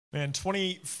Man,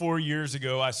 24 years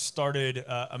ago, I started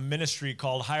a ministry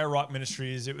called Higher Rock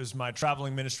Ministries. It was my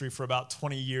traveling ministry for about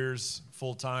 20 years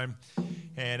full time.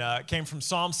 And it came from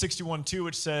Psalm 61:2,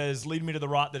 which says, "Lead me to the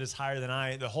rock that is higher than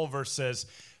I." The whole verse says,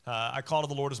 "I call to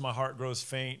the Lord as my heart grows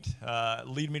faint.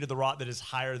 Lead me to the rock that is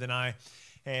higher than I."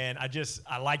 And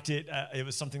I liked it. It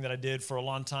was something that I did for a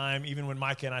long time. Even when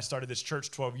Micah and I started this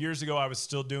church 12 years ago, I was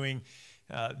still doing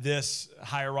this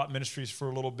Higher Rock Ministries for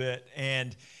a little bit.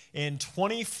 And in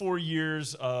 24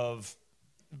 years of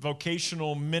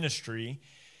vocational ministry,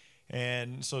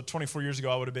 and so 24 years ago,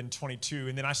 I would have been 22.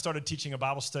 And then I started teaching a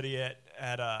Bible study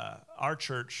at our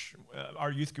church.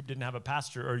 Our youth group didn't have a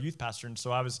pastor or youth pastor, and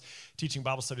so I was teaching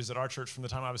Bible studies at our church from the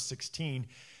time I was 16.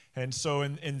 And so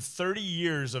in 30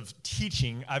 years of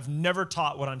teaching, I've never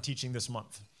taught what I'm teaching this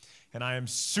month. And I am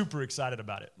super excited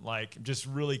about it, like just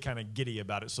really kind of giddy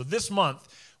about it. So this month,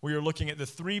 we are looking at the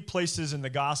 3 places in the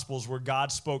Gospels where God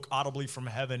spoke audibly from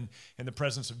heaven in the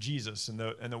presence of Jesus and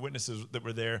the witnesses that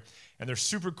were there. And they're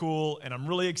super cool, and I'm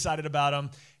really excited about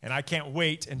them, and I can't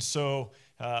wait. And so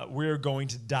we're going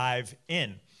to dive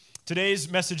in. Today's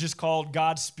message is called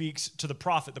God Speaks to the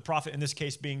Prophet in this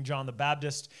case being John the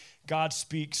Baptist. God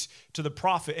speaks to the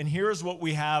prophet. And here's what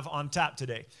we have on tap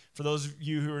today. For those of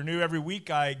you who are new, every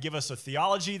week I give us a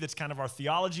theology that's kind of our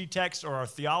theology text or our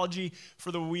theology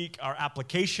for the week, our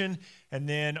application, and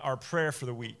then our prayer for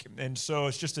the week. And so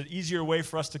it's just an easier way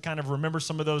for us to kind of remember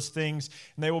some of those things,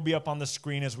 and they will be up on the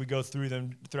screen as we go through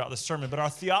them throughout the sermon. But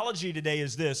our theology today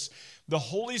is this: the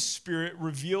Holy Spirit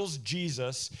reveals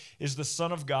Jesus is the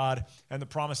Son of God and the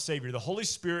promised Savior. The Holy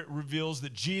Spirit reveals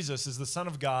that Jesus is the Son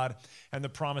of God and the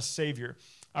promised Savior.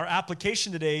 Our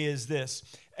application today is this: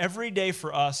 every day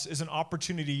for us is an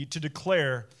opportunity to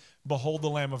declare, "Behold the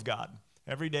Lamb of God."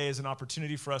 Every day is an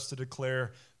opportunity for us to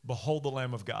declare, "Behold the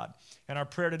Lamb of God." And our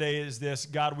prayer today is this: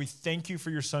 God, we thank you for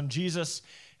your Son Jesus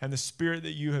and the Spirit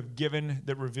that you have given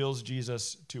that reveals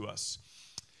Jesus to us.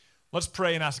 Let's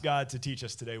pray and ask God to teach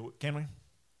us today, can we?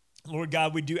 Lord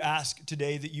God, we do ask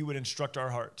today that you would instruct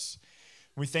our hearts.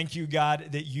 We thank you,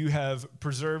 God, that you have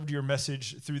preserved your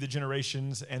message through the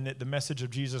generations, and that the message of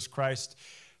Jesus Christ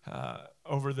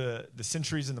over the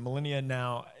centuries and the millennia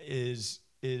now is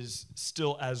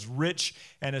still as rich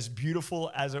and as beautiful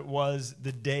as it was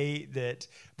the day that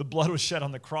the blood was shed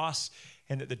on the cross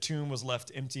and that the tomb was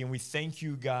left empty. And we thank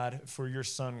you, God, for your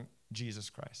Son, Jesus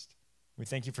Christ. We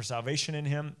thank you for salvation in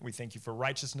him. We thank you for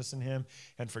righteousness in him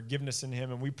and forgiveness in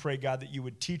him. And we pray, God, that you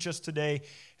would teach us today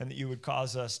and that you would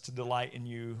cause us to delight in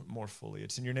you more fully.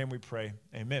 It's in your name we pray.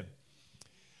 Amen.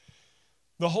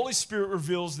 The Holy Spirit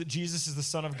reveals that Jesus is the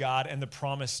Son of God and the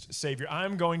promised Savior.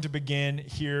 I'm going to begin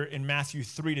here in Matthew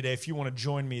 3 today, if you want to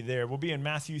join me there. We'll be in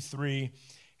Matthew 3,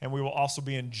 and we will also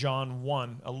be in John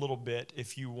 1 a little bit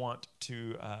if you want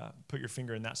to put your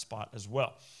finger in that spot as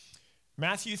well.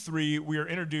 Matthew 3, we are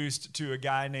introduced to a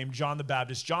guy named John the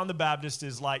Baptist. John the Baptist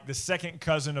is like the second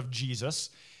cousin of Jesus.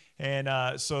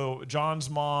 And so John's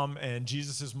mom and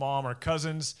Jesus' mom are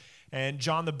cousins. And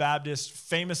John the Baptist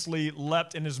famously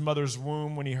leapt in his mother's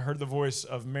womb when he heard the voice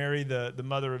of Mary, the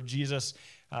mother of Jesus.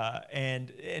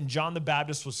 And John the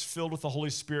Baptist was filled with the Holy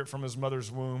Spirit from his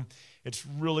mother's womb. It's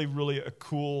really, really a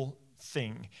cool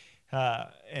thing.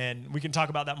 And we can talk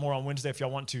about that more on Wednesday if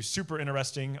y'all want to. Super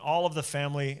interesting. All of the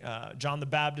family, John the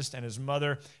Baptist and his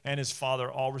mother and his father,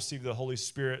 all received the Holy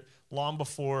Spirit long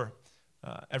before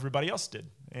everybody else did.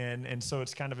 And so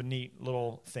it's kind of a neat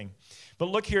little thing. But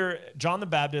look here, John the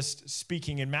Baptist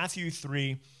speaking in Matthew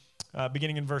 3,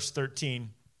 beginning in verse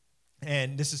 13.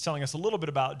 And this is telling us a little bit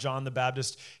about John the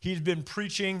Baptist. He's been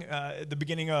preaching, at the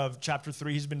beginning of chapter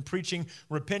 3, he's been preaching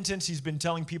repentance. He's been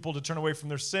telling people to turn away from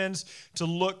their sins, to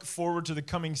look forward to the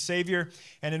coming Savior.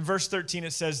 And in verse 13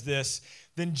 it says this: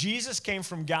 "Then Jesus came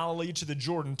from Galilee to the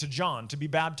Jordan to John to be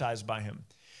baptized by him.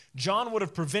 John would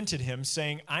have prevented him,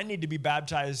 saying, 'I need to be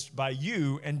baptized by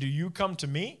you, and do you come to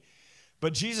me?'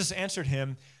 But Jesus answered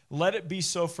him, 'Let it be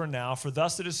so for now, for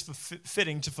thus it is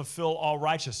fitting to fulfill all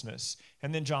righteousness.'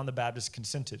 And then John the Baptist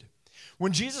consented.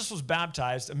 When Jesus was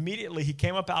baptized, immediately he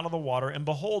came up out of the water, and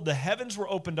behold, the heavens were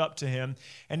opened up to him,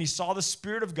 and he saw the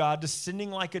Spirit of God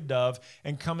descending like a dove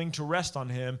and coming to rest on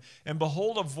him. And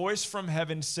behold, a voice from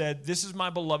heaven said, 'This is my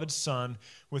beloved Son,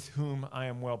 with whom I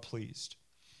am well pleased.'"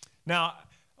 Now,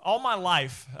 all my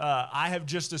life, I have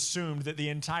just assumed that the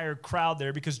entire crowd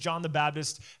there, because John the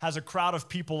Baptist has a crowd of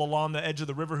people along the edge of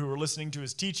the river who were listening to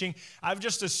his teaching, I've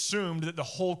just assumed that the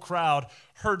whole crowd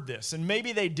heard this. And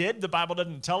maybe they did. The Bible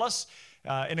doesn't tell us.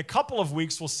 In a couple of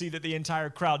weeks, we'll see that the entire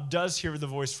crowd does hear the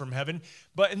voice from heaven.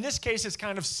 But in this case, it's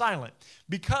kind of silent.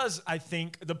 Because I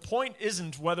think the point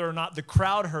isn't whether or not the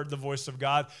crowd heard the voice of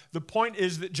God. The point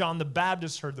is that John the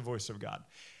Baptist heard the voice of God.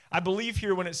 I believe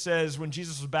here when it says when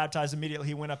Jesus was baptized, immediately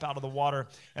he went up out of the water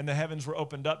and the heavens were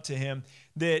opened up to him,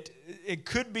 that it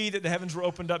could be that the heavens were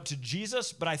opened up to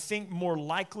Jesus, but I think more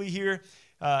likely here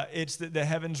it's that the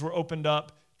heavens were opened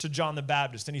up to John the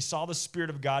Baptist, and he saw the Spirit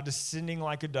of God descending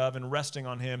like a dove and resting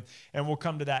on him, and we'll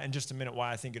come to that in just a minute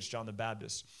why I think it's John the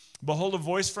Baptist. Behold, a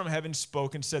voice from heaven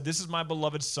spoke and said, "This is my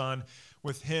beloved Son,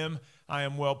 with him I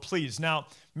am well pleased." Now,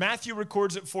 Matthew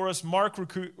records it for us, Mark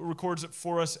records it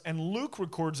for us, and Luke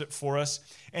records it for us,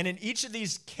 and in each of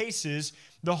these cases,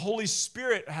 the Holy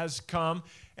Spirit has come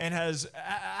and has,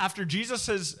 after Jesus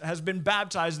has been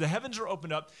baptized, the heavens are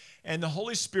opened up, and the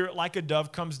Holy Spirit, like a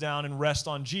dove, comes down and rests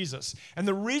on Jesus. And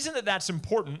the reason that that's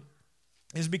important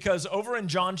is because over in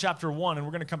John chapter 1, and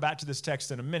we're going to come back to this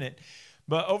text in a minute,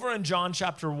 but over in John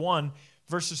chapter 1,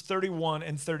 verses 31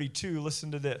 and 32,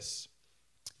 listen to this.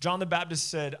 John the Baptist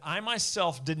said, "I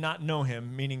myself did not know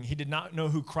him," meaning he did not know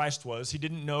who Christ was. He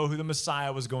didn't know who the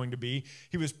Messiah was going to be.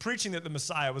 He was preaching that the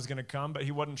Messiah was going to come, but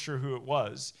he wasn't sure who it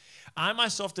was. "I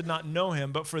myself did not know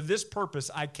him, but for this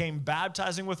purpose I came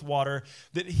baptizing with water,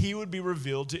 that he would be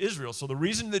revealed to Israel." So the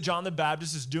reason that John the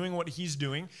Baptist is doing what he's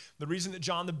doing, the reason that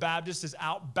John the Baptist is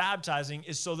out baptizing,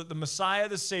 is so that the Messiah,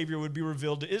 the Savior, would be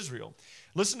revealed to Israel.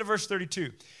 Listen to verse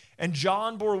 32. "And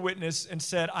John bore witness and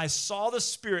said, I saw the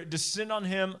Spirit descend on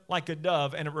him like a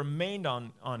dove, and it remained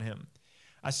on him."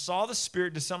 I saw the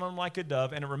Spirit descend on him like a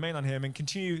dove, and it remained on him. And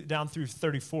continue down through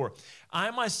 34.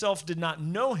 "I myself did not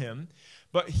know him,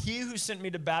 but he who sent me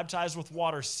to baptize with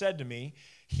water said to me,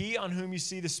 He on whom you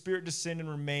see the Spirit descend and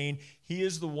remain, he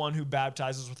is the one who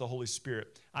baptizes with the Holy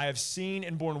Spirit. I have seen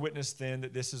and borne witness then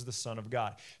that this is the Son of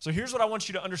God." So here's what I want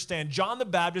you to understand. John the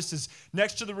Baptist is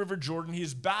next to the River Jordan. He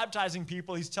is baptizing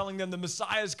people. He's telling them the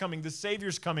Messiah is coming, the Savior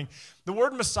is coming. The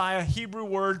word Messiah, Hebrew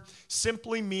word,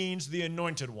 simply means the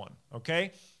anointed one,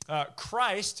 okay?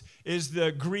 Christ is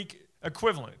the Greek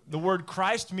equivalent. The word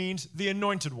Christ means the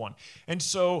anointed one. And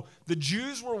so the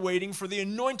Jews were waiting for the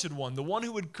anointed one, the one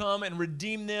who would come and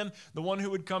redeem them, the one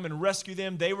who would come and rescue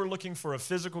them. They were looking for a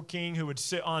physical king who would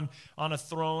sit on a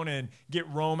throne and get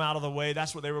Rome out of the way.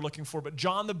 That's what they were looking for. But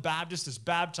John the Baptist is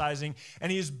baptizing,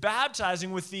 and he is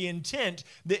baptizing with the intent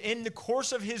that in the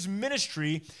course of his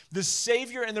ministry, the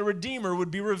Savior and the Redeemer would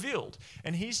be revealed.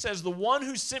 And he says, the one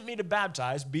who sent me to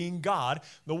baptize, being God,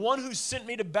 the one who sent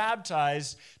me to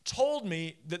baptize told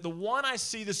me that the one I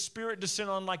see the Spirit descend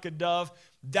on like a dove,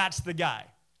 that's the guy.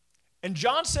 And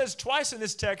John says twice in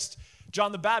this text,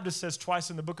 John the Baptist says twice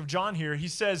in the book of John here, he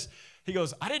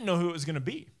goes, I didn't know who it was going to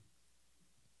be.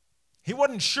 He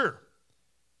wasn't sure.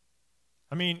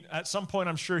 I mean, at some point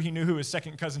I'm sure he knew who his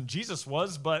second cousin Jesus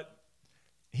was, but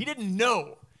he didn't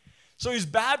know. So he's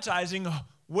baptizing,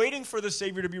 waiting for the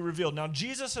Savior to be revealed. Now,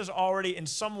 Jesus has already in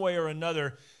some way or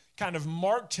another kind of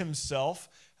marked himself,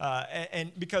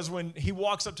 and because when he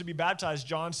walks up to be baptized,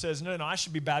 John says, no, I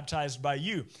should be baptized by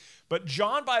you. But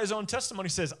John, by his own testimony,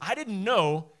 says, I didn't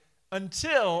know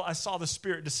until I saw the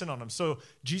Spirit descend on him. So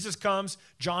Jesus comes,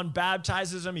 John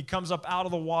baptizes him, he comes up out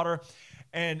of the water,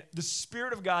 and the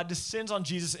Spirit of God descends on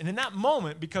Jesus. And in that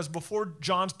moment, because before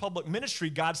John's public ministry,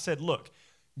 God said, look,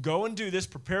 go and do this,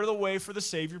 prepare the way for the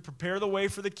Savior, prepare the way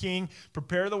for the King,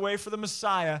 prepare the way for the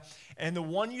Messiah, and the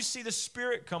one you see the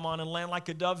Spirit come on and land like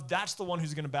a dove, that's the one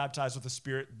who's going to baptize with the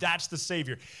Spirit, that's the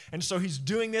Savior. And so he's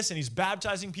doing this, and he's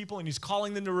baptizing people, and he's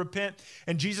calling them to repent,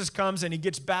 and Jesus comes, and he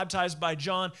gets baptized by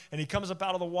John, and he comes up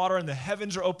out of the water, and the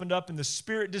heavens are opened up, and the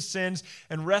Spirit descends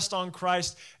and rests on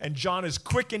Christ, and John is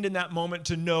quickened in that moment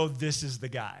to know this is the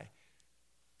guy.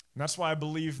 And that's why I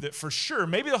believe that for sure,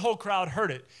 maybe the whole crowd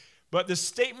heard it, but the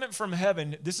statement from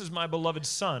heaven, this is my beloved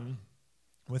Son,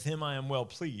 with him I am well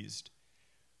pleased.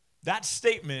 That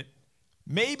statement,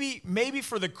 maybe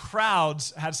for the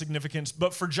crowds had significance,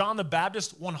 but for John the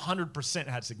Baptist, 100%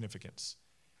 had significance.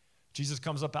 Jesus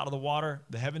comes up out of the water,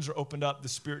 the heavens are opened up, the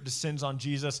Spirit descends on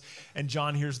Jesus, and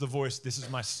John hears the voice, this is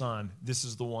my Son, this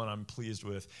is the one I'm pleased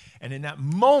with. And in that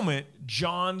moment,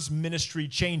 John's ministry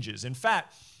changes. In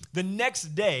fact, the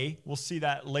next day, we'll see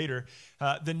that later,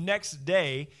 the next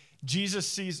day, John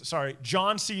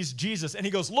sees Jesus, and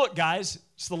he goes, look, guys,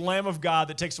 it's the Lamb of God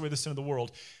that takes away the sin of the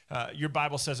world. Your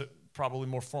Bible says it probably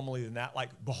more formally than that, like,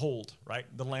 behold, right?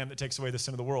 The Lamb that takes away the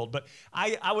sin of the world. But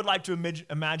I would like to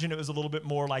imagine it was a little bit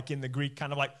more like in the Greek,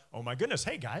 kind of like, oh my goodness,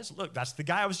 hey guys, look, that's the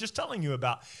guy I was just telling you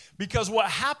about. Because what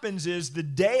happens is the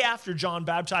day after John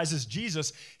baptizes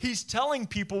Jesus, he's telling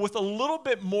people with a little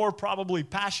bit more probably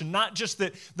passion, not just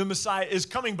that the Messiah is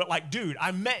coming, but like, dude,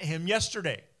 I met him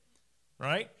yesterday,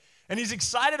 right? And he's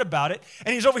excited about it.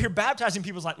 And he's over here baptizing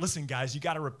people. He's like, listen, guys, you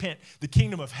got to repent. The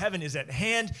kingdom of heaven is at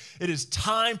hand. It is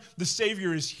time. The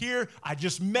Savior is here. I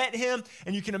just met him.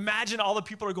 And you can imagine all the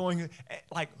people are going,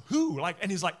 like, who? Like,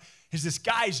 and he's like, is this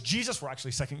guy, is Jesus? We're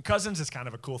actually second cousins. It's kind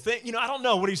of a cool thing. You know, I don't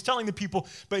know what he's telling the people.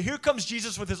 But here comes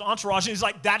Jesus with his entourage. And he's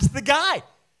like, that's the guy.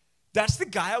 That's the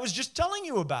guy I was just telling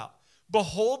you about.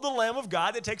 Behold the Lamb of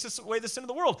God that takes away the sin of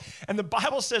the world. And the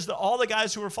Bible says that all the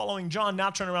guys who were following John now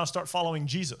turn around and start following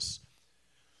Jesus.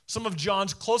 Some of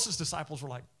John's closest disciples were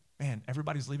like, man,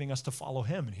 everybody's leaving us to follow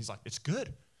him. And he's like, it's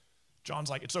good. John's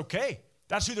like, it's okay.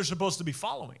 That's who they're supposed to be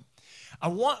following. I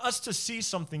want us to see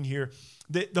something here,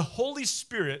 that the Holy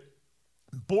Spirit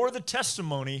bore the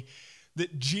testimony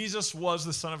that Jesus was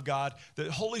the Son of God. The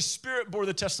Holy Spirit bore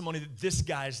the testimony that this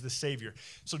guy is the Savior.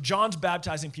 So John's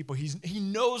baptizing people. He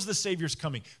knows the Savior's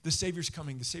coming. The Savior's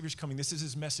coming. The Savior's coming. This is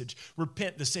his message.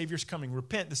 Repent, the Savior's coming.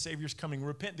 Repent, the Savior's coming.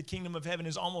 Repent, the kingdom of heaven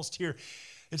is almost here.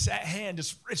 It's at hand.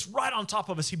 It's right on top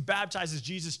of us. He baptizes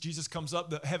Jesus. Jesus comes up.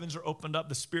 The heavens are opened up.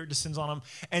 The Spirit descends on him.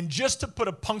 And just to put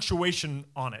a punctuation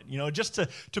on it, you know, just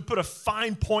to put a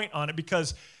fine point on it,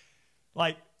 because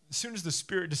like, as soon as the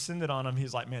Spirit descended on him,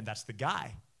 he's like, man, that's the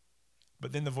guy.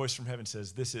 But then the voice from heaven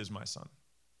says, this is my Son.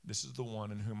 This is the one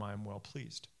in whom I am well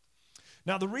pleased.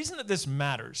 Now, the reason that this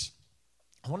matters,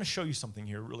 I want to show you something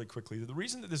here really quickly. The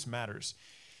reason that this matters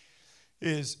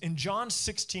is in John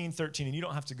 16:13, and you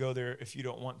don't have to go there if you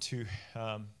don't want to,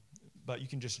 but you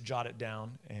can just jot it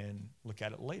down and look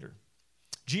at it later.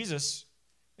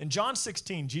 In John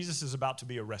 16, Jesus is about to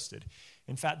be arrested.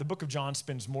 In fact, the book of John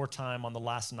spends more time on the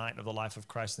last night of the life of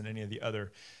Christ than any of the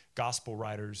other gospel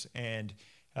writers. And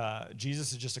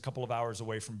Jesus is just a couple of hours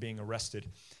away from being arrested.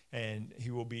 And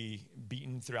he will be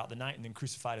beaten throughout the night and then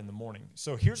crucified in the morning.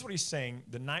 So here's what he's saying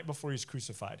the night before he's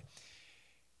crucified.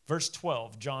 Verse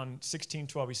 12, John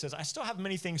 16:12, he says, I still have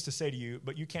many things to say to you,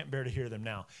 but you can't bear to hear them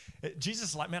now. Jesus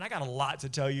is like, man, I got a lot to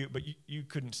tell you, but you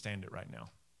couldn't stand it right now.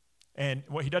 And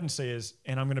what he doesn't say is,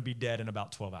 and I'm going to be dead in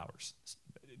about 12 hours.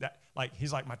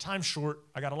 He's like, my time's short.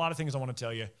 I got a lot of things I want to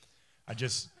tell you.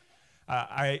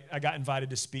 I got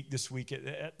invited to speak this week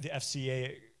at the FCA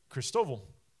at Cristobal.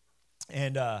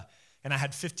 And I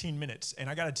had 15 minutes. And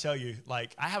I got to tell you,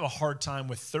 like, I have a hard time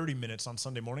with 30 minutes on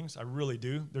Sunday mornings. I really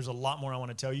do. There's a lot more I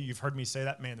want to tell you. You've heard me say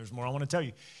that. Man, there's more I want to tell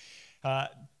you.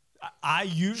 I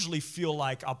usually feel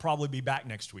like I'll probably be back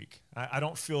next week. I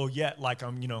don't feel yet like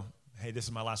I'm, hey, this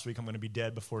is my last week. I'm going to be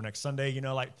dead before next Sunday,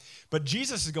 But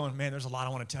Jesus is going, man, there's a lot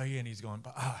I want to tell you. And he's going,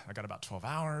 I got about 12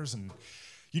 hours and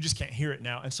you just can't hear it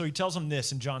now. And so he tells them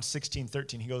this in John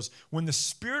 16:13. He goes, when the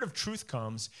Spirit of truth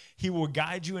comes, he will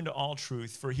guide you into all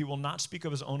truth, for he will not speak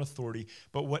of his own authority,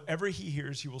 but whatever he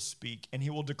hears, he will speak, and he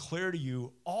will declare to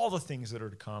you all the things that are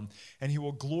to come, and he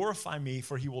will glorify me,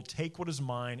 for he will take what is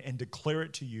mine and declare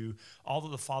it to you. All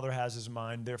that the Father has is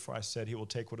mine. Therefore I said he will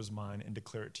take what is mine and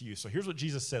declare it to you. So here's what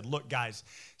Jesus said. Look, guys,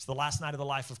 it's the last night of the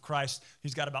life of Christ.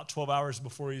 He's got about 12 hours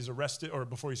before he's arrested or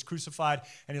before he's crucified.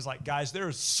 And he's like, guys, there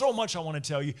is so much I want to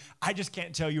tell you. I just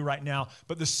can't tell you right now,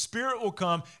 but the Spirit will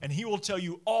come and he will tell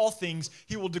you all things.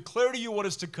 He will declare to you what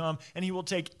is to come, and he will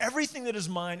take everything that is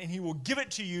mine and he will give it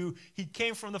to you. He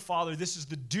came from the Father. This is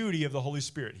the duty of the Holy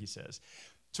Spirit, he says,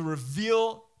 to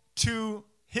reveal to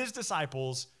his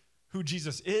disciples who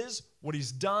Jesus is, what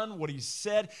he's done, what he's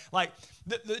said. Like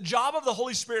the job of the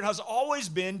Holy Spirit has always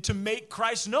been to make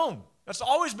Christ known. That's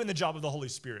always been the job of the Holy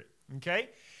Spirit, okay?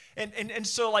 And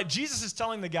so like Jesus is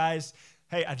telling the guys,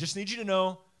 hey, I just need you to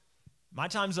know my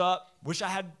time's up. Wish I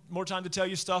had more time to tell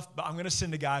you stuff, but I'm going to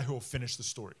send a guy who will finish the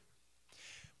story.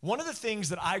 One of the things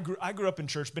that I grew up in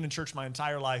church, been in church my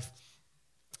entire life.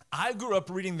 I grew up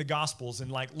reading the Gospels and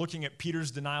like looking at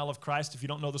Peter's denial of Christ. If you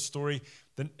don't know the story,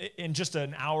 then in just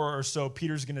an hour or so,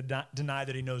 Peter's going to deny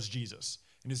that he knows Jesus,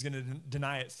 and he's going to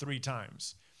deny it 3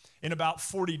 times. In about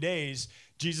 40 days,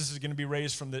 Jesus is going to be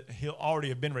raised from he'll already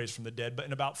have been raised from the dead, but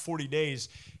in about 40 days,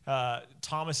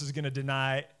 Thomas is going to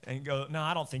deny and go, no,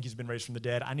 I don't think he's been raised from the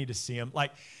dead. I need to see him.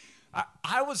 Like,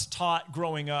 I was taught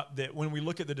growing up that when we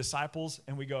look at the disciples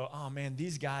and we go, oh man,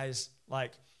 these guys,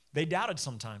 like, they doubted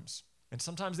sometimes, and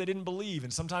sometimes they didn't believe,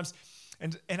 and sometimes,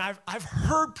 and I've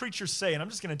heard preachers say, and I'm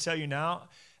just going to tell you now,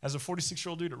 as a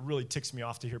 46-year-old dude, it really ticks me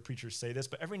off to hear preachers say this,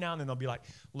 but every now and then they'll be like,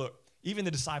 look, even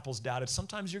the disciples doubted.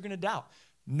 Sometimes you're going to doubt.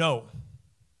 No,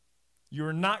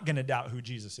 you're not going to doubt who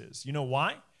Jesus is. You know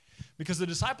why? Because the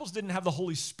disciples didn't have the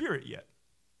Holy Spirit yet.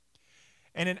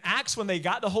 And in Acts, when they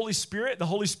got the Holy Spirit, the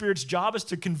Holy Spirit's job is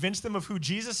to convince them of who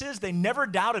Jesus is. They never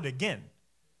doubted again.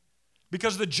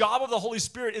 Because the job of the Holy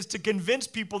Spirit is to convince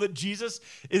people that Jesus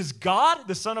is God,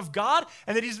 the Son of God,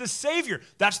 and that he's the Savior.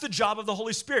 That's the job of the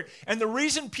Holy Spirit. And the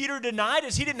reason Peter denied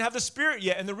is he didn't have the Spirit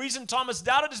yet. And the reason Thomas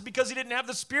doubted is because he didn't have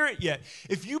the Spirit yet.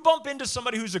 If you bump into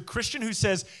somebody who's a Christian who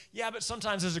says, yeah, but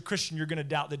sometimes as a Christian you're going to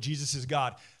doubt that Jesus is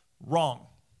God, wrong.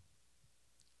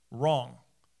 Wrong.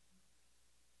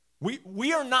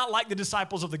 We are not like the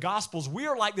disciples of the Gospels. We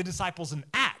are like the disciples in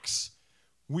Acts.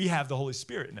 We have the Holy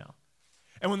Spirit now.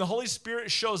 And when the Holy Spirit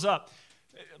shows up,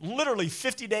 literally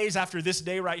 50 days after this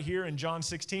day right here in John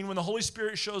 16, when the Holy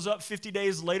Spirit shows up 50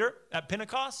 days later at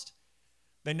Pentecost,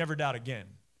 they never doubt again.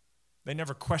 They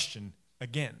never question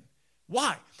again.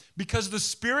 Why? Because the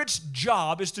Spirit's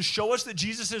job is to show us that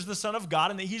Jesus is the Son of God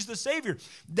and that he's the Savior.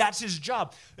 That's his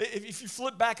job. If you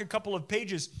flip back a couple of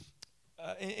pages,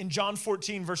 in John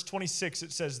 14, verse 26,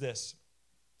 it says this.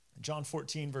 John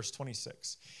 14, verse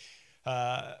 26.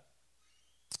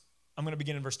 I'm going to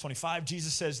begin in verse 25.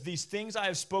 Jesus says, these things I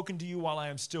have spoken to you while I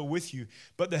am still with you,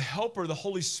 but the Helper, the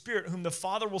Holy Spirit, whom the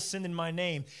Father will send in my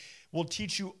name, will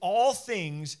teach you all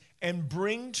things and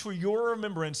bring to your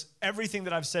remembrance everything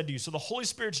that I've said to you. So the Holy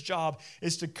Spirit's job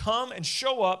is to come and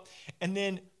show up and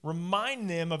then remind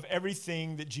them of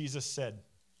everything that Jesus said.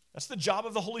 That's the job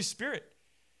of the Holy Spirit.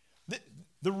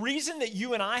 The reason that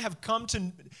you and I have come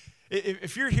to...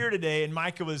 If you're here today, and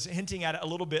Micah was hinting at it a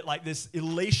little bit, like this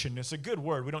elation, it's a good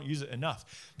word, we don't use it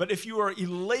enough. But if you are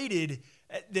elated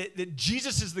that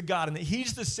Jesus is the God and that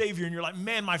he's the Savior, and you're like,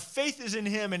 man, my faith is in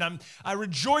him, and I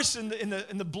rejoice in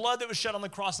the blood that was shed on the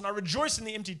cross, and I rejoice in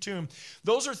the empty tomb,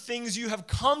 those are things you have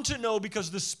come to know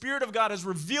because the Spirit of God has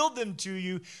revealed them to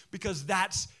you, because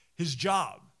that's his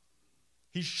job.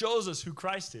 He shows us who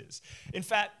Christ is. In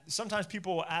fact, sometimes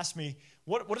people will ask me,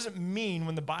 what does it mean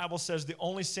when the Bible says the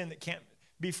only sin that can't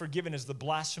be forgiven is the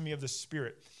blasphemy of the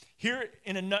Spirit? Here,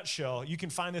 in a nutshell, you can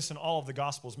find this in all of the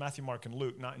Gospels, Matthew, Mark, and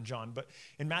Luke, not in John. But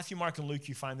in Matthew, Mark, and Luke,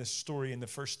 you find this story in the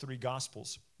first three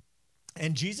Gospels.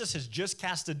 And Jesus has just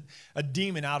casted a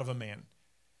demon out of a man.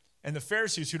 And the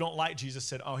Pharisees who don't like Jesus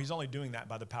said, oh, he's only doing that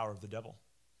by the power of the devil.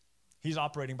 He's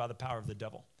operating by the power of the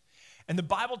devil. And the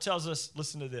Bible tells us,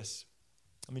 listen to this.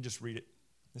 Let me just read it.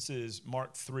 This is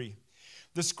Mark 3.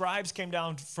 The scribes came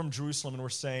down from Jerusalem and were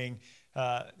saying,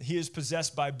 he is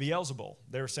possessed by Beelzebul.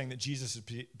 They were saying that Jesus is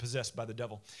possessed by the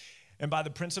devil. And by the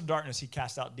prince of darkness, he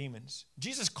cast out demons.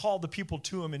 Jesus called the people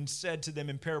to him and said to them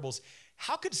in parables,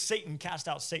 how could Satan cast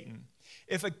out Satan?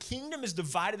 If a kingdom is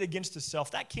divided against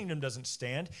itself, that kingdom doesn't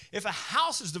stand. If a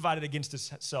house is divided against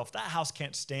itself, that house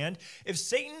can't stand. If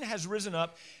Satan has risen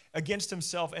up against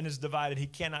himself and is divided, he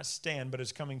cannot stand, but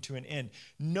is coming to an end.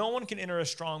 No one can enter a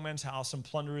strong man's house and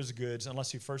plunder his goods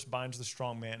unless he first binds the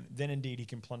strong man. Then indeed he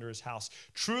can plunder his house.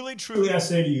 Truly, truly, I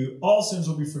say to you, all sins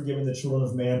will be forgiven the children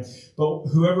of man, but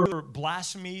whoever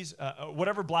blasphemies,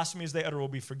 whatever blasphemies they utter will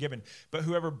be forgiven. But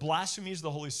whoever blasphemies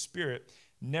the Holy Spirit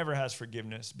never has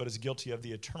forgiveness, but is guilty of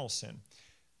the eternal sin.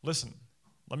 Listen,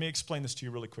 let me explain this to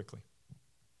you really quickly.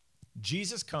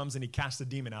 Jesus comes and he casts a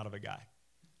demon out of a guy.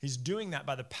 He's doing that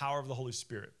by the power of the Holy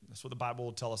Spirit. That's what the Bible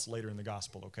will tell us later in the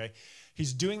gospel, okay?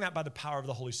 He's doing that by the power of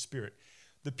the Holy Spirit.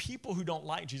 The people who don't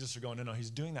like Jesus are going, no,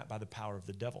 he's doing that by the power of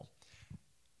the devil.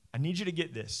 I need you to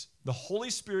get this. The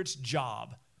Holy Spirit's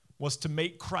job was to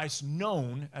make Christ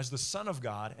known as the Son of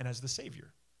God and as the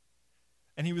Savior.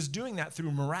 And he was doing that through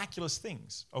miraculous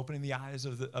things, opening the eyes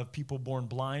of people born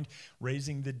blind,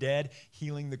 raising the dead,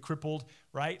 healing the crippled,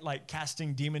 right? Like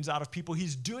casting demons out of people.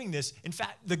 He's doing this. In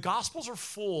fact, the Gospels are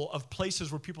full of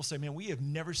places where people say, man, we have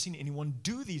never seen anyone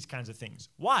do these kinds of things.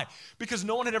 Why? Because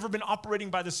no one had ever been operating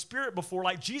by the Spirit before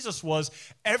like Jesus was.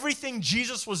 Everything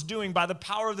Jesus was doing by the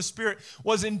power of the Spirit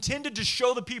was intended to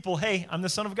show the people, hey, I'm the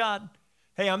Son of God.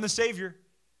 Hey, I'm the Savior.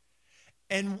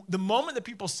 And the moment that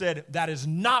people said that is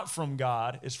not from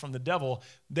God, it's from the devil,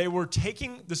 they were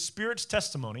taking the Spirit's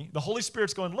testimony. The Holy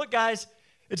Spirit's going, look, guys,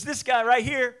 it's this guy right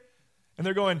here. And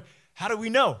they're going, how do we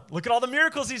know? Look at all the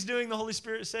miracles he's doing, the Holy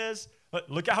Spirit says.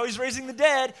 Look at how he's raising the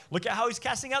dead. Look at how he's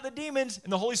casting out the demons.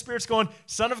 And the Holy Spirit's going,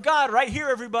 Son of God, right here,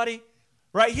 everybody.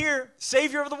 Right here,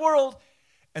 Savior of the world.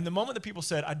 And the moment that people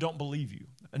said, I don't believe you.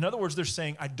 In other words, they're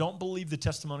saying, I don't believe the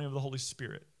testimony of the Holy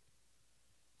Spirit.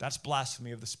 That's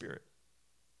blasphemy of the Spirit.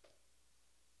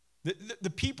 The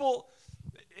people,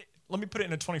 let me put it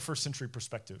in a 21st century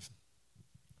perspective.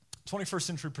 21st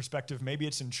century perspective, maybe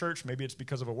it's in church, maybe it's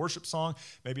because of a worship song,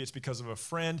 maybe it's because of a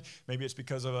friend, maybe it's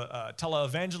because of a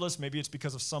televangelist, maybe it's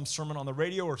because of some sermon on the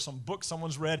radio or some book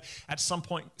someone's read. At some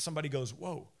point, somebody goes,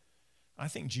 whoa, I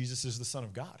think Jesus is the Son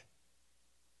of God.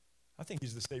 I think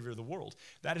he's the Savior of the world.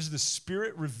 That is the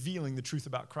Spirit revealing the truth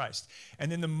about Christ.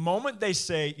 And then the moment they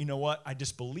say, you know what, I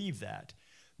disbelieve that,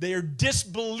 they are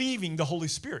disbelieving the Holy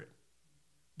Spirit.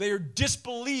 They are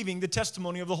disbelieving the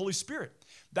testimony of the Holy Spirit.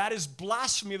 That is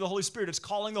blasphemy of the Holy Spirit. It's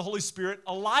calling the Holy Spirit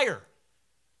a liar.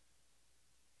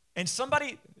 And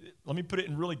somebody, let me put it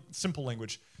in really simple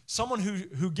language, someone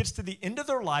who gets to the end of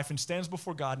their life and stands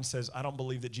before God and says, I don't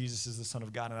believe that Jesus is the Son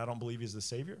of God and I don't believe he's the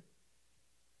Savior,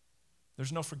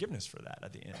 there's no forgiveness for that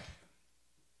at the end.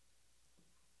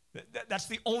 That's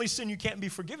the only sin you can't be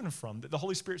forgiven from. That the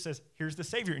Holy Spirit says, here's the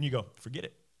Savior. And you go, forget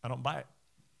it. I don't buy it.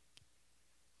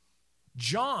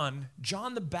 John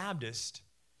the Baptist,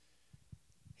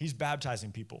 he's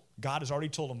baptizing people. God has already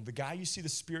told him, the guy you see the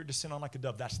Spirit descend on like a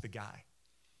dove, that's the guy.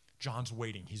 John's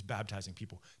waiting. He's baptizing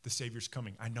people. The Savior's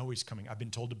coming. I know he's coming. I've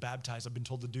been told to baptize. I've been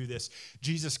told to do this.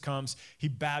 Jesus comes. He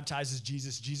baptizes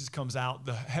Jesus. Jesus comes out.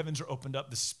 The heavens are opened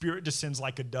up. The Spirit descends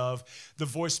like a dove. The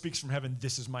voice speaks from heaven,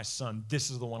 this is my Son.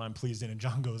 This is the one I'm pleased in. And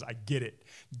John goes, I get it.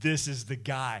 This is the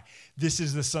guy. This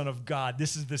is the Son of God.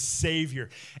 This is the Savior.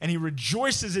 And he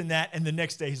rejoices in that. And the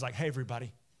next day he's like, hey,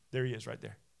 everybody. There he is right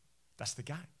there. That's the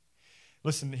guy.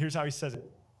 Listen, here's how he says it.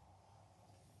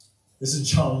 This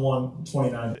is John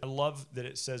 1:29. I love that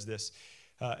it says this.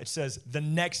 It says, the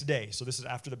next day, so this is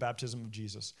after the baptism of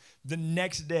Jesus, the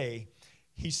next day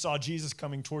he saw Jesus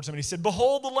coming towards him, and he said,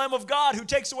 behold the Lamb of God who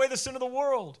takes away the sin of the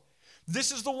world.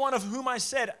 This is the one of whom I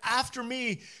said, after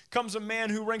me comes a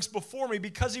man who ranks before me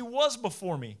because he was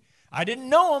before me. I didn't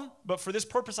know him, but for this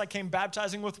purpose I came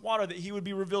baptizing with water that he would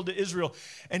be revealed to Israel.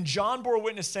 And John bore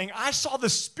witness saying, I saw the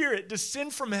Spirit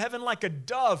descend from heaven like a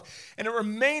dove, and it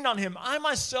remained on him. I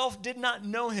myself did not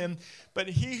know him, but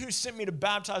he who sent me to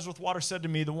baptize with water said to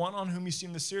me, the one on whom you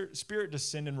seen the Spirit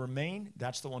descend and remain,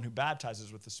 that's the one who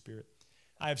baptizes with the Spirit.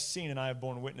 I have seen and I have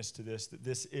borne witness to this, that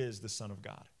this is the Son of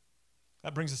God.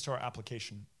 That brings us to our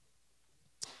application.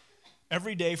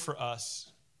 Every day for us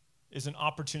is an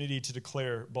opportunity to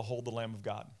declare, behold the Lamb of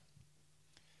God.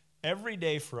 Every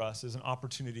day for us is an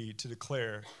opportunity to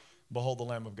declare, behold the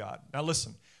Lamb of God. Now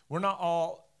listen, we're not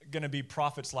all going to be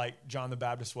prophets like John the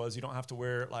Baptist was. You don't have to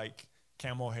wear like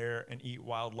camel hair and eat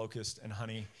wild locust and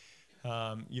honey.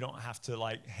 You don't have to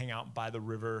like hang out by the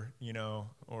river,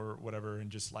 or whatever, and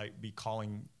just like be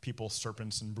calling people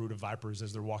serpents and brood of vipers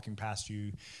as they're walking past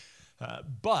you.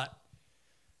 But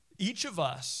each of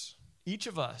us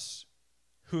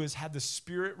who has had the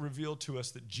Spirit revealed to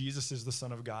us that Jesus is the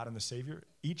Son of God and the Savior,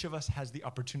 each of us has the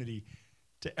opportunity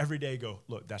to every day go,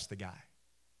 look, that's the guy.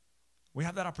 We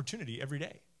have that opportunity every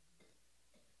day.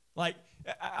 Like,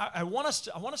 I want us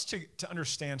to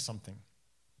understand something.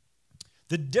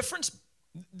 The difference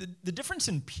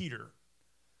in Peter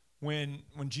when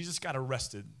Jesus got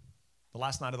arrested, the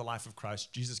last night of the life of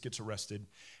Christ, Jesus gets arrested,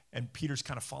 and Peter's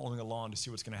kind of following along to see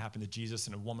what's going to happen to Jesus,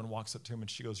 and a woman walks up to him, and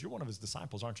she goes, you're one of his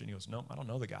disciples, aren't you? And he goes, no, I don't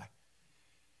know the guy.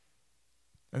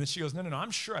 And then she goes, no,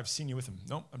 I'm sure I've seen you with him.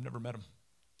 No, I've never met him.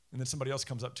 And then somebody else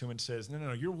comes up to him and says,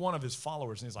 no, you're one of his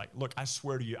followers. And he's like, look, I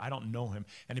swear to you, I don't know him.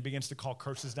 And he begins to call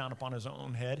curses down upon his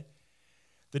own head.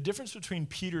 The difference between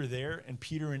Peter there and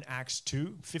Peter in Acts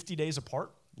 2, 50 days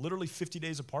apart, literally 50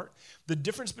 days apart. The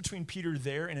difference between Peter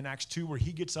there and in Acts 2, where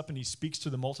he gets up and he speaks to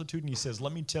the multitude and he says,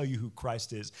 let me tell you who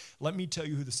Christ is. Let me tell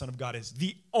you who the Son of God is.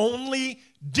 The only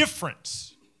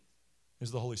difference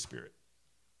is the Holy Spirit.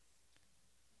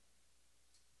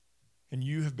 And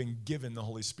you have been given the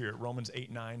Holy Spirit. Romans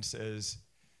 8:9 says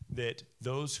that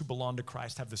those who belong to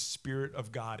Christ have the Spirit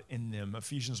of God in them.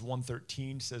 Ephesians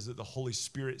 1:13 says that the Holy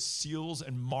Spirit seals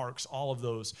and marks all of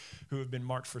those who have been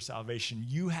marked for salvation.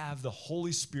 You have the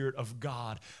Holy Spirit of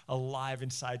God alive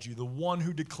inside you, the one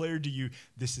who declared to you,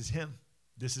 this is him.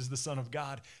 This is the Son of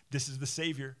God. This is the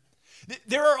Savior.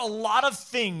 There are a lot of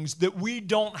things that we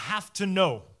don't have to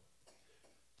know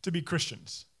to be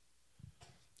Christians.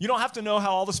 You don't have to know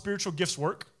how all the spiritual gifts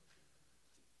work.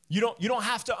 You don't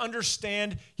have to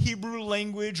understand Hebrew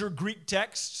language or Greek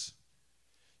texts.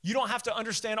 You don't have to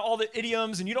understand all the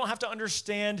idioms, and you don't have to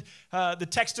understand the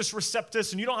Textus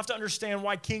Receptus, and you don't have to understand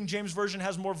why King James Version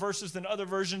has more verses than other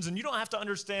versions, and you don't have to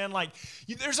understand,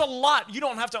 there's a lot you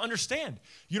don't have to understand.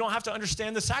 You don't have to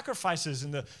understand the sacrifices,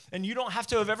 and you don't have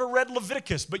to have ever read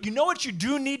Leviticus, but you know what you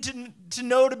do need to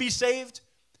know to be saved?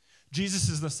 Jesus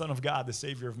is the Son of God, the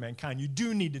Savior of mankind. You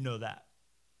do need to know that.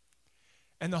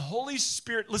 And the Holy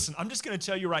Spirit, listen, I'm just going to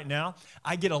tell you right now,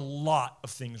 I get a lot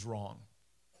of things wrong.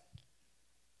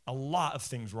 A lot of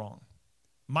things wrong.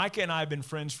 Micah and I have been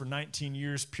friends for 19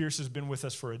 years. Pierce has been with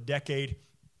us for a decade.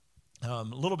 A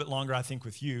little bit longer, I think,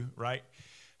 with you, right?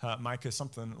 Micah,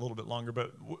 something a little bit longer.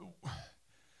 But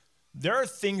there are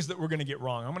things that we're going to get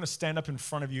wrong. I'm going to stand up in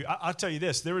front of you. I'll tell you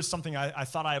this. There was something I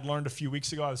thought I had learned a few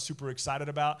weeks ago I was super excited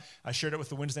about. I shared it with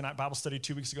the Wednesday night Bible study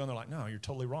 2 weeks ago, and they're like, no, you're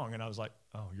totally wrong. And I was like,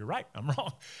 oh, you're right. I'm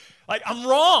wrong. I'm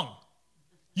wrong.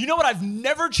 You know what I've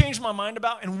never changed my mind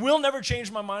about and will never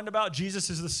change my mind about? Jesus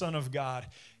is the Son of God.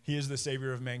 He is the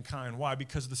Savior of mankind. Why?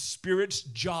 Because the Spirit's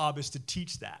job is to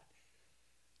teach that.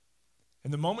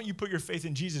 And the moment you put your faith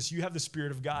in Jesus, you have the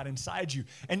Spirit of God inside you.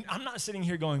 And I'm not sitting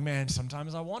here going, man,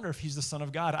 sometimes I wonder if he's the Son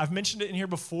of God. I've mentioned it in here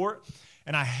before,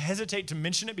 and I hesitate to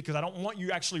mention it because I don't want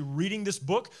you actually reading this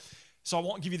book, so I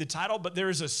won't give you the title, but there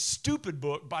is a stupid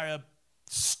book by a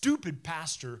stupid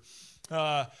pastor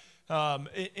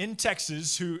in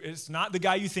Texas who is not the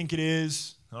guy you think it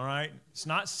is, all right? It's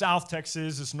not South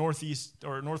Texas, it's Northeast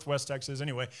or Northwest Texas.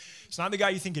 Anyway, it's not the guy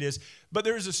you think it is. But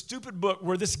there's a stupid book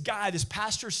where this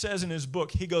pastor says in his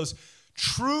book, he goes,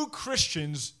 true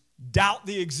Christians doubt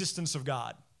the existence of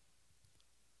God.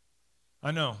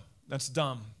 I know, that's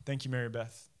dumb. Thank you, Mary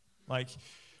Beth. Like,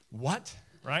 what,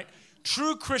 right?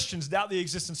 True Christians doubt the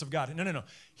existence of God. No.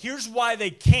 Here's why they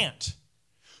can't.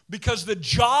 Because the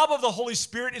job of the Holy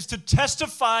Spirit is to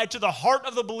testify to the heart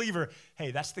of the believer.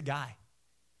 Hey, that's the guy.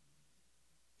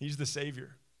 He's the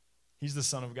Savior. He's the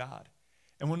Son of God.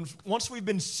 And once we've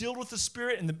been sealed with the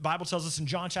Spirit, and the Bible tells us in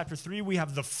John chapter 3, we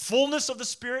have the fullness of the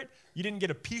Spirit. You didn't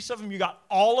get a piece of him. You got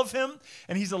all of him,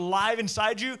 and he's alive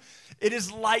inside you. It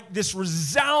is like this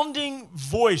resounding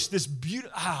voice, this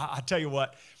beautiful, I tell you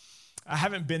what, I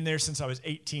haven't been there since I was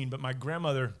 18, but my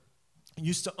grandmother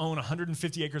used to own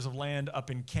 150 acres of land up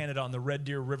in Canada on the Red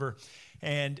Deer River,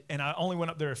 and I only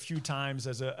went up there a few times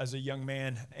as a young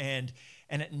man, and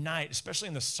at night, especially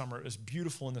in the summer, it was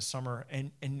beautiful in the summer,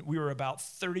 and we were about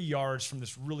 30 yards from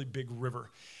this really big river,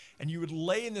 and you would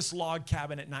lay in this log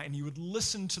cabin at night, and you would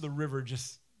listen to the river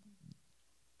just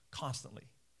constantly.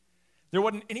 There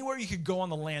wasn't anywhere you could go on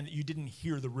the land that you didn't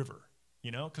hear the river,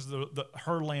 you know, because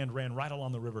her land ran right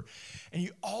along the river, and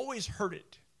you always heard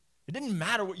it. It didn't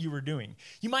matter what you were doing.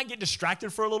 You might get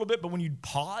distracted for a little bit, but when you'd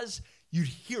pause, you'd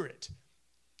hear it.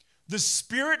 The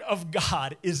Spirit of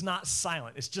God is not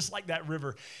silent. It's just like that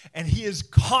river. And he is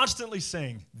constantly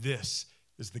saying, this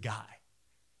is the guy.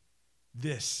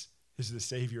 This is the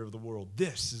Savior of the world.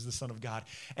 This is the Son of God.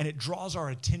 And it draws our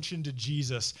attention to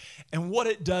Jesus. And what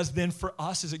it does then for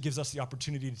us is it gives us the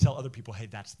opportunity to tell other people, hey,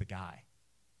 that's the guy.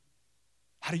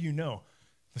 How do you know?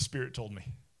 The Spirit told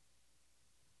me.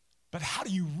 But how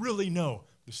do you really know?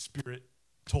 The Spirit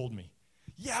told me.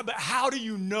 Yeah, but how do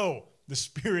you know? The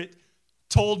Spirit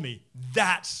told me.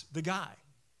 That's the guy.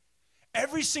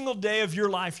 Every single day of your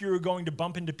life, you're going to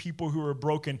bump into people who are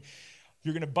broken.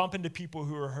 You're going to bump into people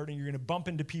who are hurting. You're going to bump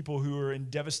into people who are in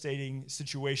devastating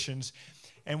situations.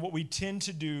 And what we tend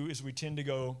to do is we tend to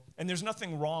go, and there's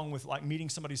nothing wrong with like meeting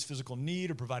somebody's physical need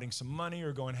or providing some money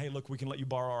or going, hey, look, we can let you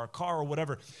borrow our car or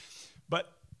whatever. But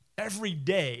every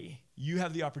day, you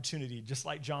have the opportunity, just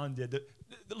like John did.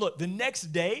 Look, the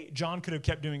next day, John could have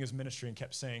kept doing his ministry and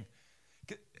kept saying,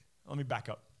 let me back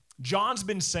up. John's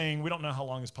been saying, we don't know how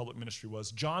long his public ministry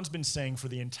was. John's been saying for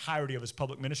the entirety of his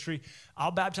public ministry, I'll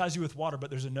baptize you with water,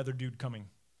 but there's another dude coming.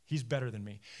 He's better than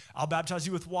me. I'll baptize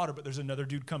you with water, but there's another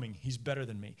dude coming. He's better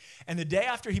than me. And the day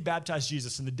after he baptized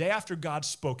Jesus, and the day after God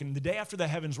spoke, and the day after the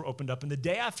heavens were opened up, and the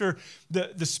day after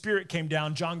the Spirit came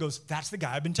down, John goes, that's the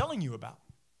guy I've been telling you about.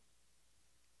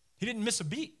 He didn't miss a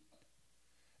beat.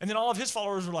 And then all of his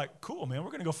followers were like, cool, man,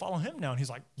 we're going to go follow him now. And he's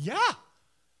like, yeah,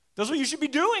 that's what you should be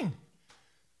doing.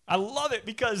 I love it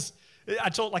because I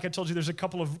told you, there's a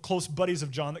couple of close buddies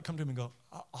of John that come to him and go,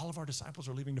 all of our disciples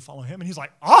are leaving to follow him. And he's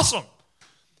like, awesome.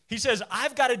 He says,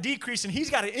 I've got to decrease and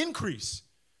he's got to increase.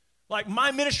 Like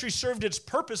my ministry served its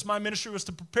purpose. My ministry was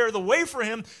to prepare the way for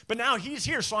him, but now he's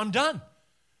here, so I'm done.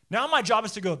 Now my job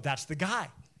is to go, that's the guy.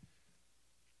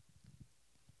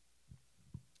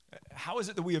 How is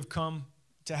it that we have come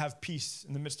to have peace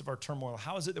in the midst of our turmoil?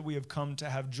 How is it that we have come to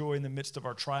have joy in the midst of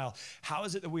our trial? How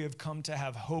is it that we have come to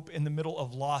have hope in the middle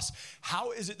of loss?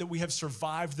 How is it that we have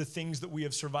survived the things that we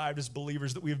have survived as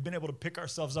believers, that we have been able to pick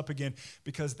ourselves up again?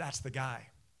 Because that's the guy.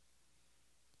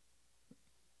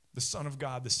 The Son of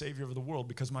God, the Savior of the world,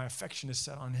 because my affection is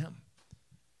set on him.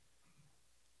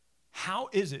 How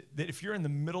is it that if you're in the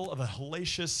middle of a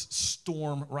hellacious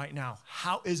storm right now,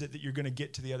 how is it that you're going to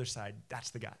get to the other side? That's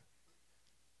the guy.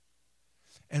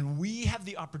 And we have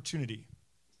the opportunity.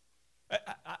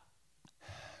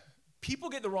 People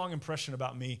get the wrong impression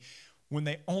about me when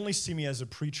they only see me as a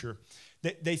preacher.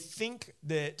 They think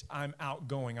that I'm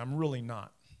outgoing. I'm really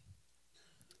not.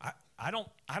 I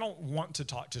don't want to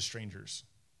talk to strangers.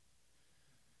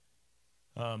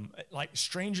 Like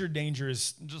stranger danger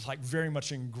is just like very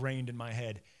much ingrained in my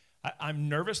head. I'm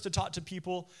nervous to talk to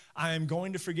people. I am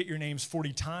going to forget your names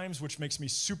 40 times, which makes me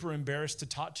super embarrassed to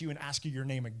talk to you and ask you your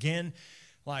name again.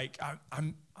 Like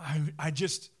I'm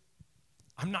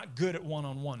not good at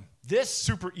one-on-one. This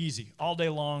super easy all day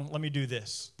long. Let me do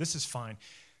this. This is fine.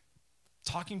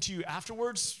 talking to you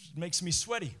afterwards makes me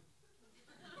sweaty.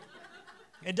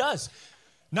 It does.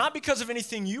 Not because of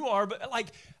anything you are, but like,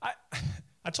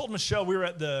 I told Michelle, we were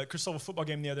at the Crystal football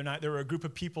game the other night. There were a group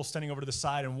of people standing over to the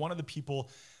side, and one of the people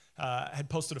had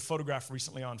posted a photograph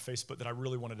recently on Facebook that I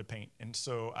really wanted to paint. And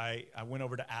so I went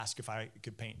over to ask if I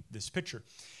could paint this picture.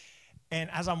 And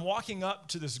as I'm walking up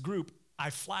to this group, I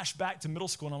flash back to middle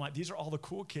school, and I'm like, these are all the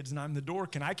cool kids, and I'm the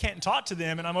dork, and I can't talk to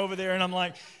them. And I'm over there, and I'm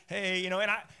like, hey, you know,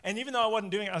 and even though I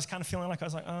wasn't doing it, I was kind of feeling like, I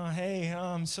was like, oh, hey,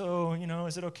 so, you know,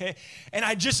 is it okay? And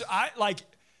I like,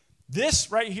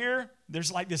 this right here,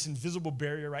 there's like this invisible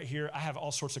barrier right here. I have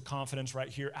all sorts of confidence right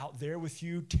here. Out there with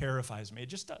you terrifies me. It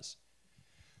just does.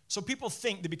 So people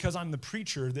think that because I'm the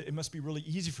preacher that it must be really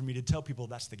easy for me to tell people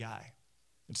that's the guy.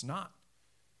 It's not.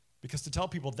 Because to tell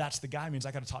people that's the guy means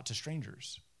I got to talk to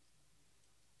strangers.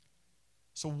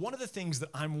 So one of the things that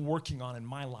I'm working on in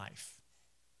my life,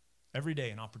 every day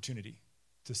an opportunity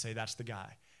to say that's the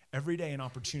guy. Every day an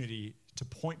opportunity to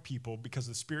point people, because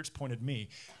the Spirit's pointed me,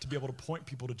 to be able to point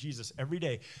people to Jesus. Every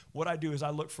day, what I do is I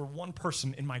look for one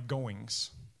person in my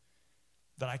goings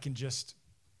that I can just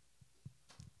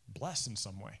bless in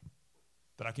some way,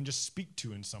 that I can just speak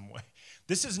to in some way.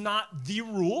 This is not the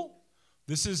rule.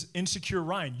 This is Insecure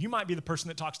Ryan. You might be the person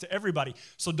that talks to everybody,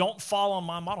 so don't fall on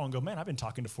my model and go, man, I've been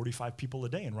talking to 45 people a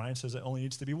day, and Ryan says it only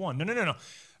needs to be one. No.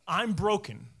 I'm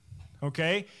broken,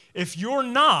 okay? If you're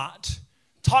not,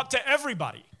 talk to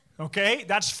everybody, okay?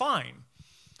 That's fine.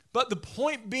 But the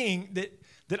point being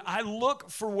that I look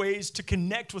for ways to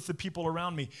connect with the people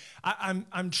around me.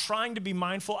 I'm trying to be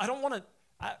mindful. I don't want to.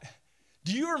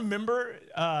 Do you remember,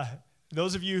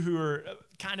 those of you who are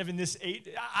kind of in this age,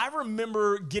 I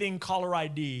remember getting caller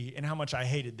ID and how much I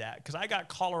hated that, because I got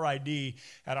caller ID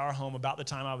at our home about the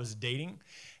time I was dating.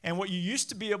 And what you used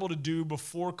to be able to do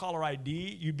before caller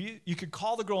ID, you could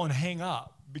call the girl and hang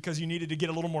up because you needed to get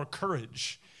a little more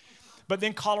courage. But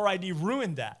then caller ID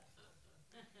ruined that,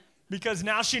 because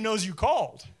now she knows you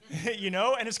called, you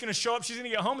know, and it's going to show up. She's going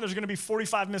to get home, and there's going to be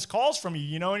 45 missed calls from you,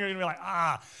 you know, and you're going to be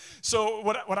like, So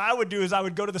what I would do is I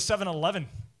would go to the 7-Eleven.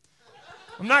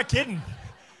 I'm not kidding.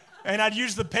 And I'd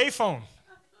use the payphone,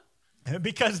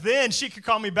 because then she could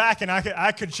call me back, and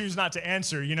I could choose not to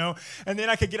answer, you know, and then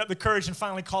I could get up the courage and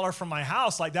finally call her from my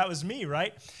house. Like, that was me,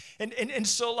 right? And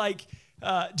so, like,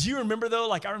 do you remember, though?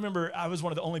 Like, I remember I was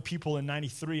one of the only people in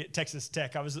 93 at Texas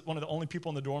Tech. I was one of the only people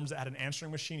in the dorms that had an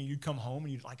answering machine, and you'd come home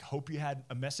and you'd, like, hope you had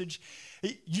a message.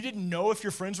 You didn't know if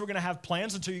your friends were going to have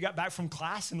plans until you got back from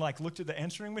class and, like, looked at the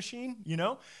answering machine, you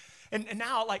know? And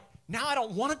now I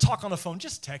don't want to talk on the phone.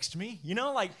 Just text me, you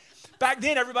know? Like, back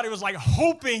then, everybody was, like,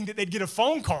 hoping that they'd get a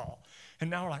phone call. And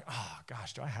now we're like, oh,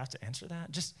 gosh, do I have to answer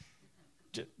that?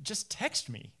 Just text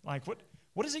me. Like,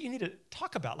 what is it you need to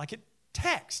talk about? Like,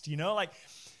 text, you know? Like,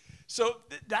 so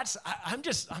I'm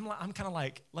kind of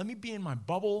like, let me be in my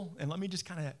bubble, and let me just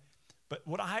kind of. But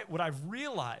what I've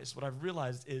realized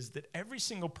is that every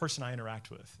single person I interact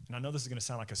with, and I know this is going to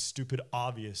sound like a stupid,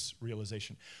 obvious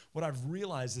realization, what I've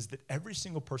realized is that every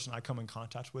single person I come in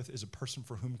contact with is a person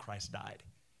for whom Christ died.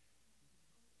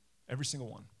 Every single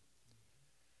one.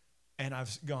 And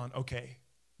I've gone, okay,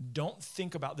 don't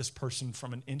think about this person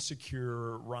from an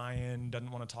insecure, Ryan doesn't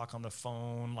want to talk on the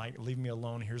phone, like, leave me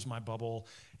alone, here's my bubble.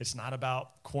 It's not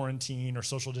about quarantine or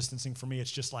social distancing for me. It's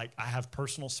just like, I have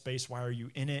personal space, why are you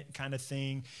in it, kind of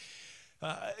thing.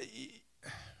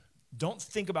 Don't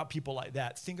think about people like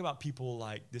that. Think about people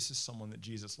like, this is someone that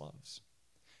Jesus loves.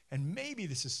 And maybe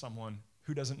this is someone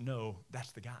who doesn't know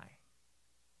that's the guy.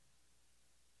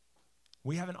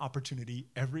 We have an opportunity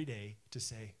every day to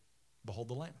say, behold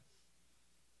the Lamb.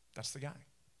 That's the guy.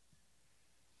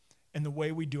 And the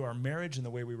way we do our marriage, and the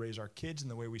way we raise our kids, and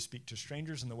the way we speak to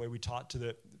strangers, and the way we talk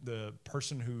to the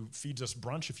person who feeds us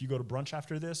brunch, if you go to brunch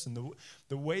after this, and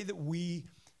the way that we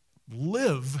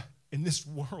live in this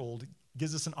world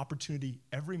gives us an opportunity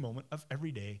every moment of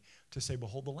every day to say,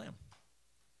 behold the Lamb.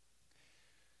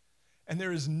 And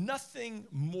there is nothing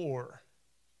more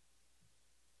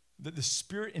that the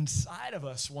Spirit inside of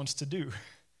us wants to do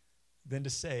than to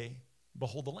say,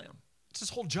 behold the Lamb. It's his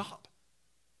whole job.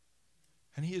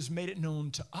 And he has made it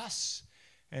known to us,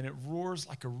 and it roars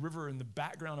like a river in the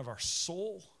background of our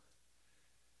soul.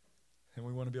 And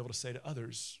we want to be able to say to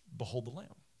others, behold the Lamb.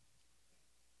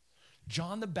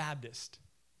 John the Baptist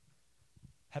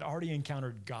had already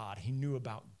encountered God. He knew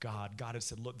about God. God had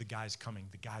said, look, the guy's coming,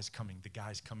 the guy's coming, the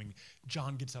guy's coming.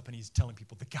 John gets up and he's telling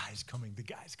people, the guy's coming, the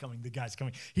guy's coming, the guy's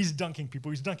coming. He's dunking people,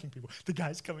 the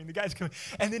guy's coming, the guy's coming.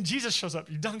 And then Jesus shows up,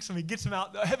 he dunks him, he gets him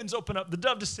out, the heavens open up, the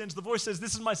dove descends, the voice says,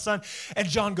 this is my son. And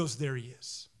John goes, there he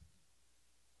is.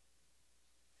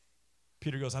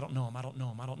 Peter goes, I don't know him, I don't know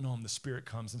him, I don't know him. The Spirit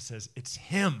comes and says, it's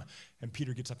him. And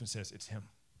Peter gets up and says, it's him.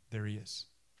 There he is.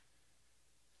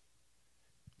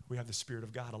 We have the Spirit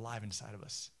of God alive inside of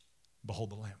us.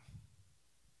 Behold the Lamb.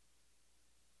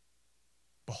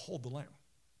 Behold the Lamb.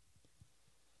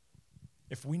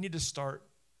 If we need to start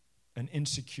an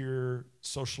insecure,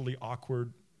 socially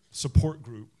awkward support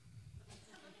group,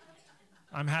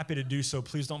 I'm happy to do so.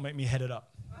 Please don't make me head it up.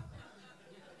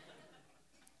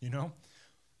 You know?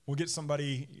 We'll get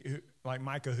somebody like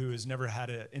Micah who has never had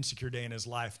an insecure day in his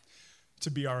life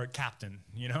to be our captain,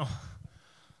 you know?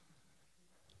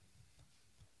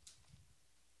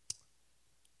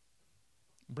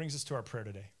 Brings us to our prayer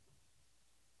today.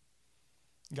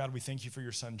 God, we thank you for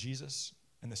your son, Jesus,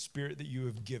 and the Spirit that you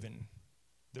have given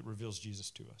that reveals Jesus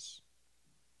to us.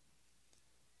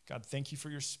 God, thank you for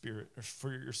your Spirit, or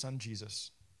for your son,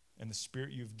 Jesus, and the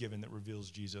Spirit you've given that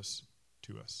reveals Jesus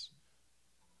to us.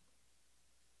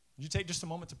 Would you take just a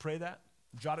moment to pray that?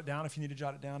 Jot it down if you need to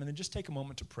jot it down, and then just take a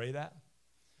moment to pray that.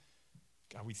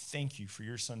 God, we thank you for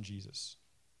your son, Jesus,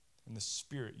 and the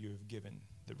Spirit you have given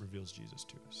that reveals Jesus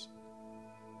to us.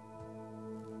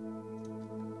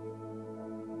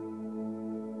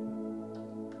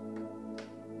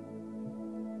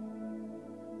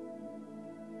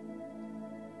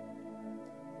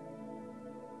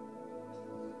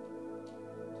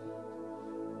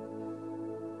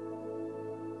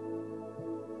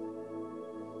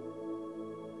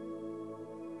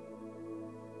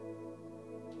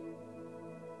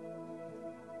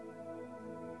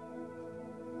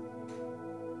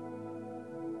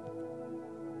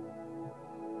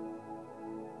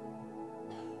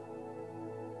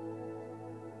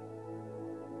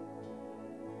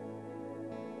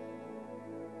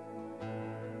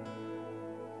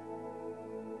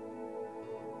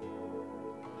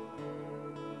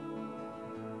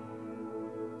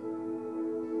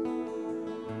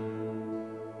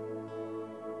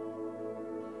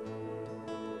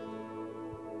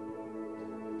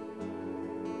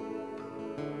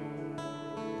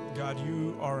 God,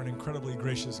 you are an incredibly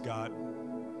gracious God.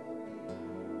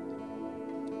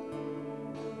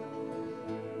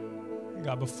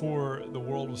 God, before the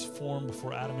world was formed,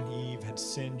 before Adam and Eve had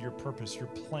sinned, your purpose, your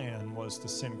plan was to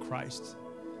send Christ,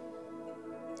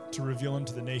 to reveal him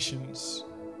to the nations,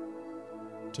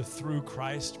 to through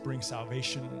Christ bring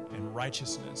salvation and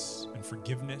righteousness and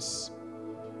forgiveness.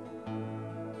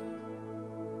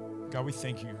 God, we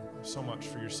thank you so much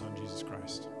for your son, Jesus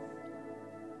Christ.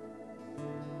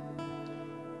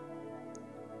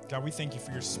 God, we thank you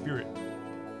for your Spirit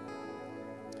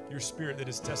that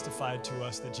has testified to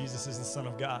us that Jesus is the Son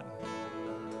of God.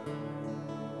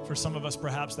 For some of us,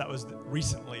 perhaps that was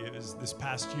recently, it was this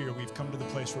past year, we've come to the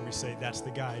place where we say, that's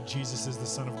the guy. Jesus is the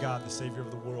Son of God, the Savior of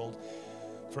the world.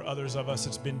 For others of us,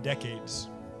 it's been decades.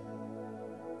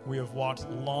 We have walked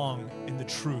long in the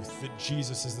truth that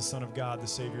Jesus is the Son of God, the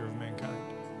Savior of mankind.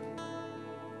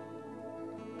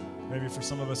 Maybe for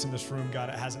some of us in this room, God,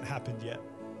 it hasn't happened yet,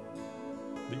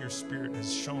 that your Spirit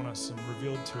has shown us and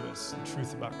revealed to us the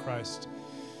truth about Christ.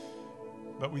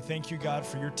 But we thank you, God,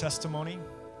 for your testimony,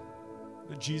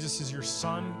 that Jesus is your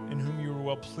Son, in whom you are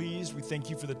well pleased. We thank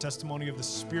you for the testimony of the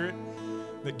Spirit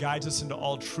that guides us into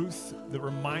all truth, that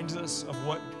reminds us of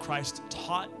what Christ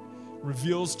taught,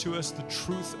 reveals to us the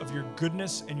truth of your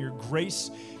goodness and your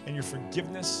grace and your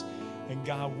forgiveness. And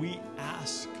God, we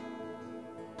ask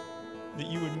that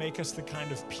you would make us the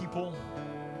kind of people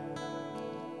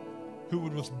who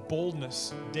would with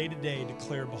boldness day to day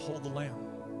declare, behold the Lamb.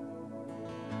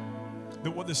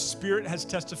 That what the Spirit has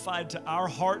testified to our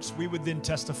hearts, we would then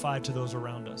testify to those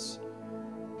around us.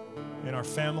 In our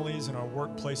families, in our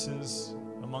workplaces,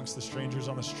 amongst the strangers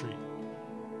on the street.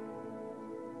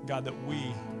 God, that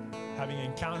we, having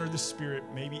encountered the Spirit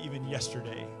maybe even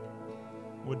yesterday,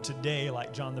 would today,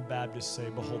 like John the Baptist, say,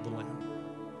 behold the Lamb.